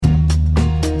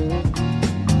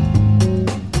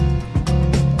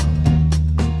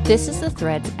This is the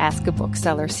Threads Ask a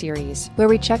Bookseller series, where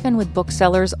we check in with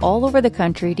booksellers all over the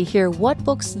country to hear what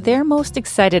books they're most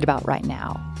excited about right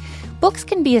now. Books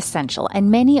can be essential,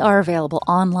 and many are available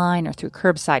online or through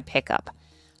curbside pickup.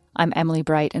 I'm Emily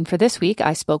Bright, and for this week,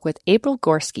 I spoke with April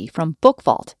Gorski from Book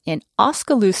Vault in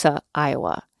Oskaloosa,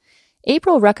 Iowa.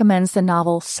 April recommends the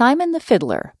novel Simon the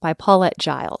Fiddler by Paulette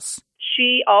Giles.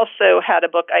 She also had a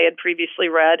book I had previously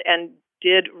read and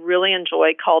did really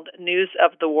enjoy called News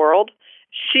of the World.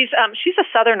 She's a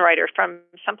Southern writer from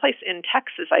someplace in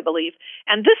Texas, I believe.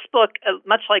 And this book,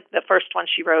 much like the first one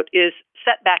she wrote, is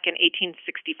set back in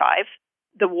 1865.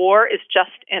 The war is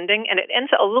just ending, and it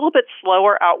ends a little bit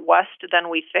slower out west than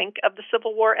we think of the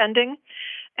Civil War ending.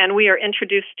 And we are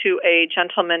introduced to a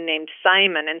gentleman named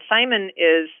Simon. And Simon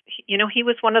is, he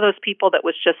was one of those people that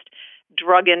was just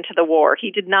drug into the war.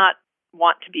 He did not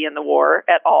want to be in the war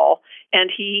at all.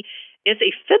 And he is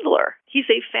a fiddler. He's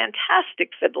a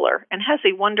fantastic fiddler and has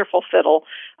a wonderful fiddle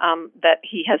that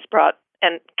he has brought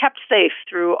and kept safe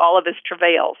through all of his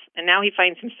travails. And now he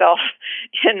finds himself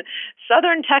in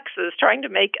southern Texas trying to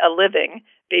make a living,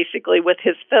 basically, with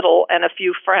his fiddle and a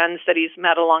few friends that he's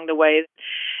met along the way.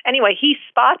 Anyway, he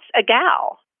spots a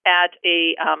gal at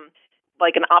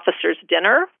an officer's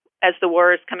dinner as the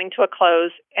war is coming to a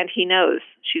close, and he knows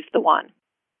she's the one.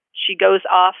 She goes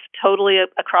off totally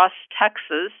across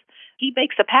Texas. He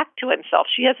makes a pact to himself.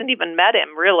 She hasn't even met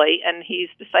him, really, and he's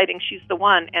deciding she's the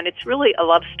one. And it's really a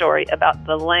love story about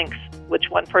the lengths which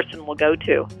one person will go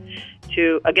to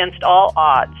against all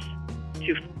odds,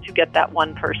 to get that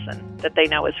one person that they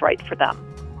know is right for them.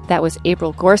 That was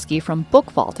April Gorski from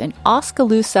Book Vault in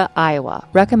Oskaloosa, Iowa,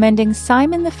 recommending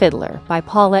Simon the Fiddler by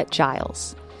Paulette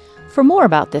Giles. For more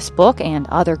about this book and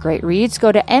other great reads,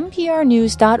 go to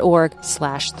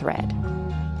nprnews.org/thread.